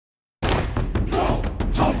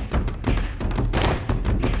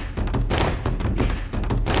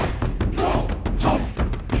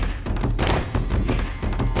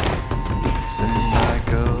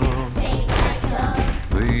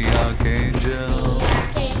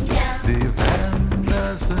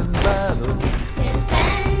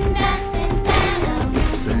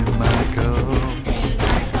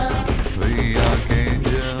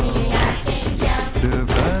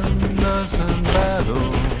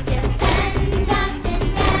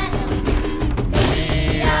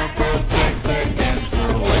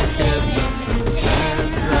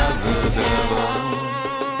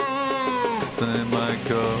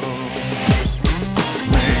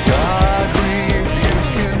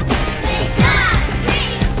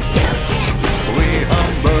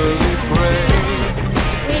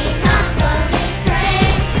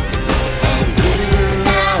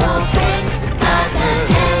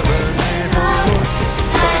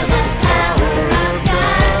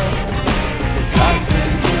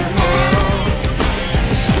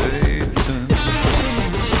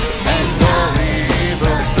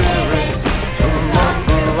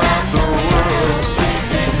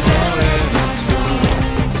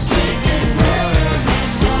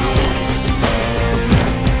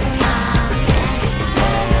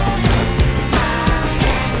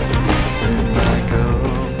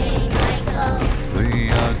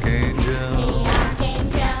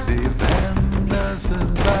us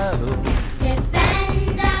in battle.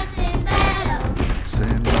 Defend us in battle.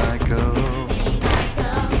 Saint Michael, Saint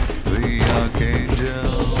Michael, the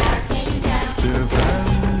Archangel. the Archangel.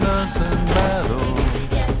 Defend us in battle.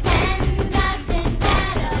 Defend us in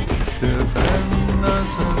battle. Defend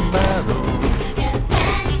us in battle.